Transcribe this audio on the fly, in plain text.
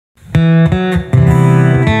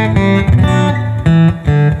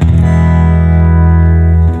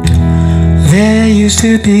used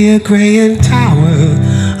to be a graying tower,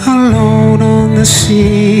 alone on the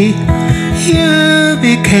sea. You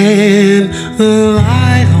became the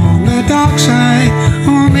light on the dark side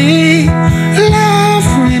of me. Love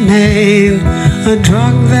remained a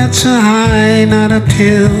drug that's a high, not a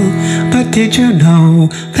pill. But did you know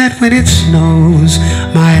that when it snows,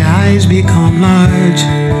 my eyes become large?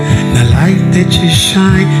 The light that you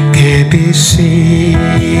shine can't be seen.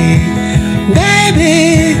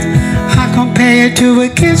 Baby, I compare it to a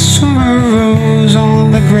kiss from a rose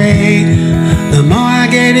on the grave. The more I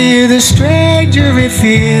get to you, the stranger it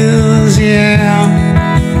feels, yeah.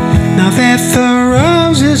 Now that the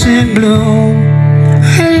rose is in bloom,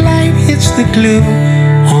 a light hits the glue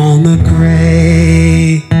on the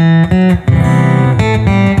grave.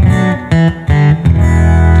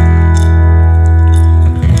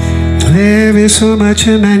 There is so much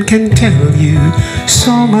a man can tell you,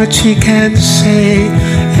 so much he can say.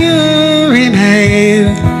 You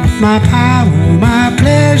remain my power, my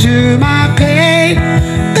pleasure, my pain.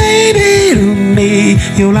 Baby, to me,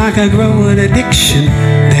 you're like a growing addiction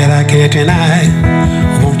that I can't deny.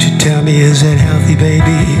 Won't you tell me, is it healthy,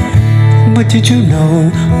 baby? But did you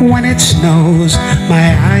know when it snows,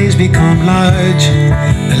 my eyes become large?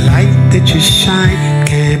 The light that you shine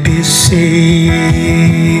can't be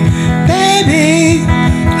seen. Baby,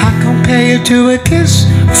 I compare you to a kiss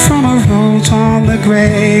from a rose on the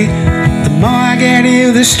grave. The more I get to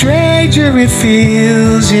you, the stranger it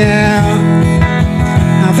feels, yeah.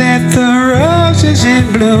 Now that the rose is in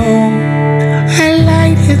bloom, a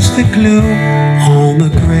light hits the glue on the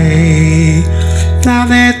grave. Now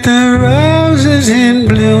that the rose is in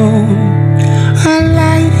bloom, a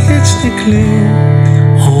light hits the glue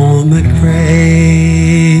on the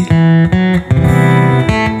grave.